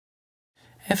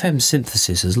FM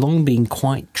synthesis has long been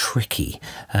quite tricky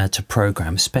to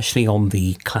program, especially on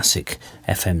the classic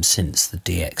FM synths, the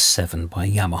DX7 by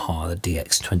Yamaha, the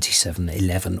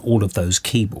DX2711, all of those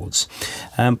keyboards.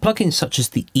 Plugins such as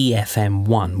the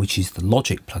EFM1, which is the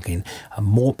Logic plugin, are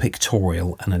more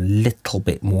pictorial and a little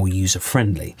bit more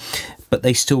user-friendly, but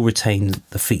they still retain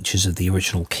the features of the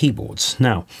original keyboards.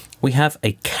 Now, we have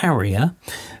a carrier,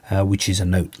 which is a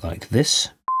note like this.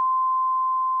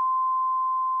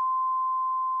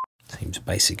 Seems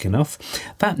basic enough.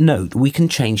 That note, we can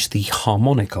change the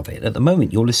harmonic of it. At the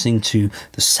moment, you're listening to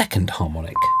the second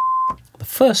harmonic. The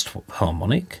first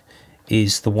harmonic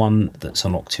is the one that's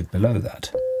an octave below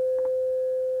that.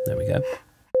 There we go.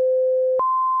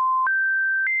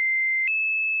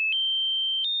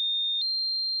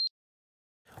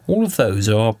 All of those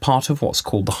are part of what's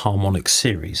called the harmonic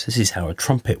series. This is how a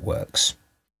trumpet works.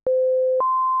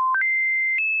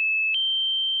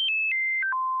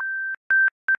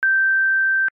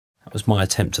 That was my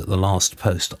attempt at the last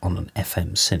post on an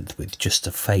FM synth with just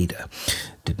a fader.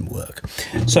 Didn't work.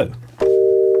 So,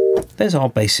 there's our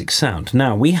basic sound.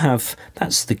 Now we have,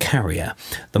 that's the carrier.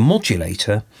 The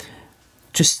modulator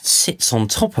just sits on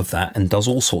top of that and does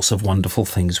all sorts of wonderful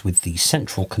things with the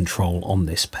central control on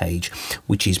this page,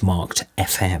 which is marked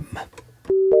FM.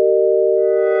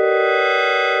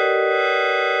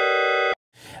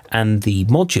 And the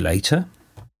modulator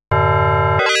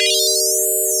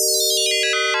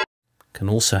can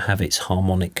also have its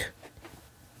harmonic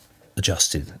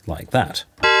adjusted like that.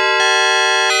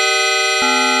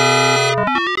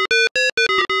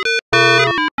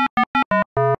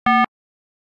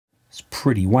 It's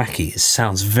pretty wacky. It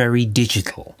sounds very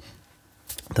digital.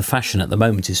 The fashion at the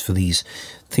moment is for these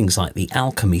things like the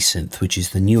Alchemy synth, which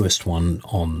is the newest one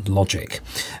on Logic,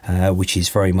 which is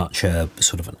very much a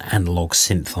sort of an analog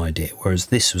synth idea, whereas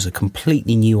this was a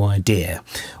completely new idea,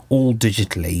 all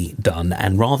digitally done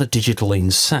and rather digital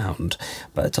in sound,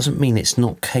 but it doesn't mean it's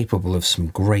not capable of some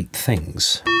great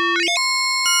things.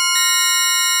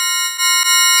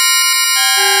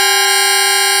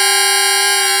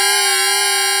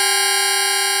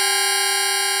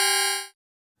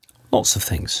 Lots of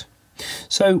things.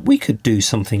 So we could do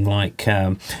something like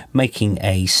making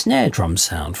a snare drum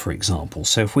sound, for example.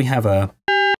 So if we have a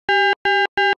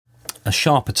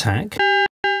sharp attack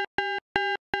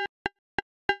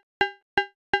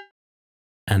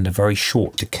and a very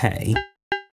short decay,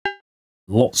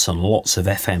 lots and lots of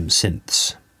FM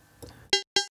synths.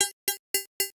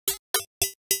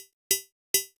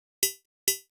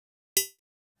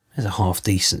 There's a half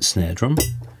decent snare drum.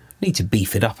 Need to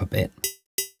beef it up a bit.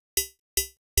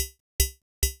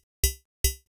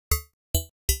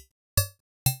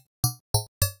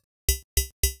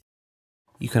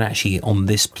 You can actually, on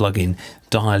this plugin,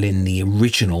 dial in the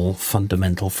original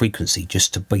fundamental frequency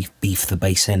just to beef the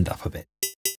bass end up a bit.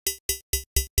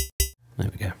 There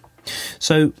we go.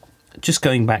 So, just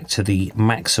going back to the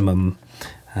maximum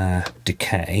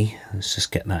decay, let's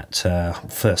just get that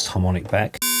first harmonic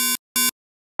back.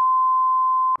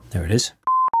 There it is.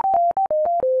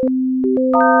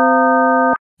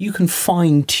 You can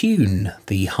fine-tune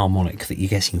the harmonic that you're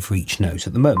getting for each note.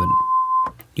 At the moment,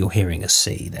 you're hearing a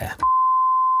C there.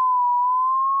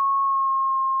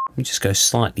 You just go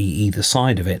slightly either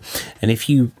side of it, and if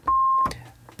you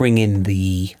bring in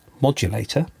the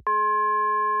modulator,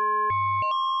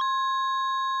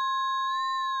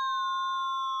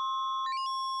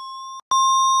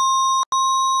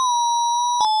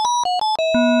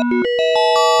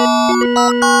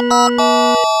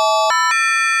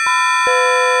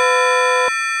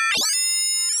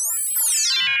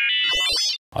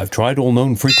 I've tried all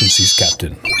known frequencies,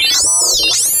 Captain.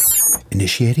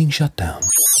 Initiating shutdown.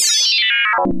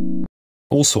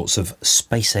 All sorts of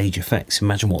space-age effects.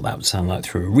 Imagine what that would sound like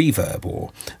through a reverb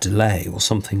or delay or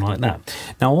something like that.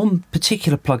 Now, on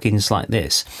particular plugins like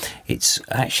this, it's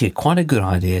actually quite a good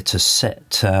idea to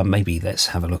set, maybe let's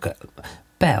have a look at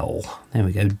bell. There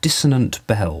we go, dissonant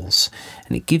bells.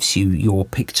 And it gives you your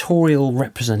pictorial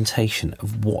representation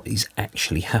of what is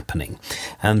actually happening.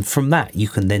 And from that, you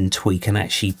can then tweak and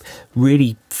actually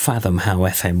really fathom how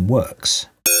FM works.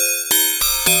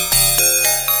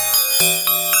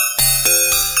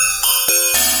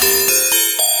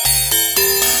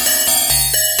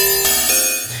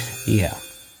 Yeah,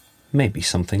 maybe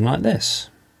something like this.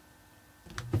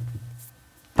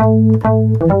 You're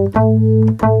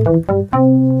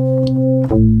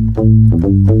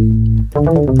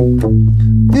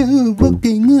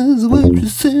working as a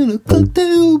waitress in a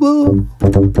cocktail bar.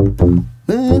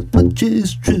 That much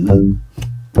is true.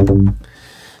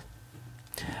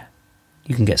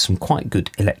 You can get some quite good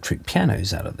electric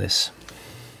pianos out of this.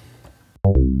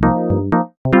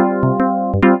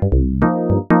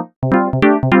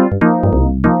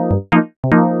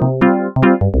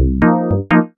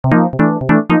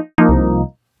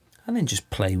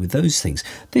 play with those things.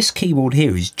 This keyboard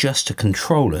here is just a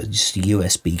controller, just a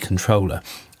USB controller,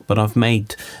 but I've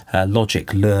made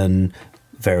Logic learn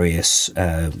various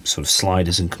sort of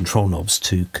sliders and control knobs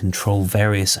to control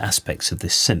various aspects of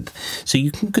this synth. So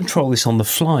you can control this on the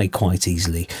fly quite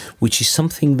easily, which is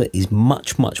something that is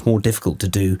much more difficult to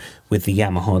do with the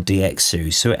Yamaha DX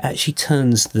series. So it actually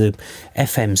turns the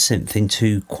FM synth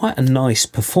into quite a nice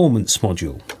performance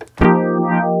module.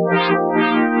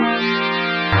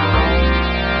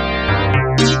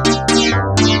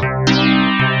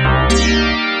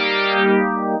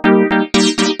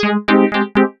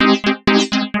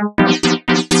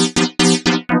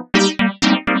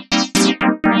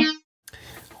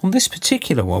 On this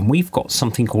particular one, we've got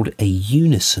something called a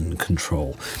unison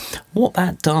control. What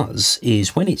that does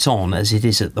is, when it's on, as it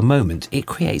is at the moment, it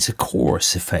creates a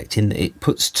chorus effect in that it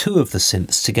puts two of the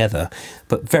synths together,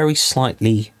 but very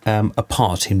slightly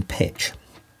apart in pitch.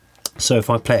 So if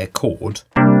I play a chord,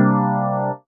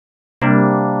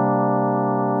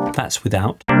 that's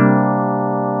without,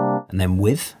 and then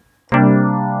with,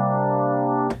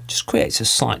 just creates a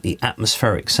slightly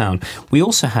atmospheric sound. We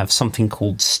also have something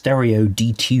called stereo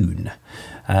detune,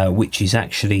 which is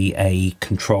actually a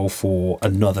control for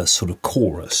another sort of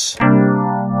chorus.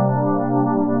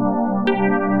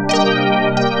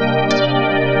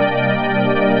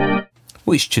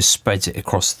 Which just spreads it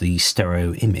across the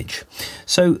stereo image.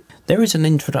 So there is an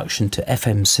introduction to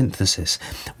FM synthesis,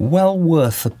 well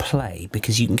worth a play,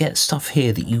 because you can get stuff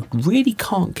here that you really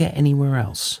can't get anywhere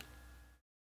else.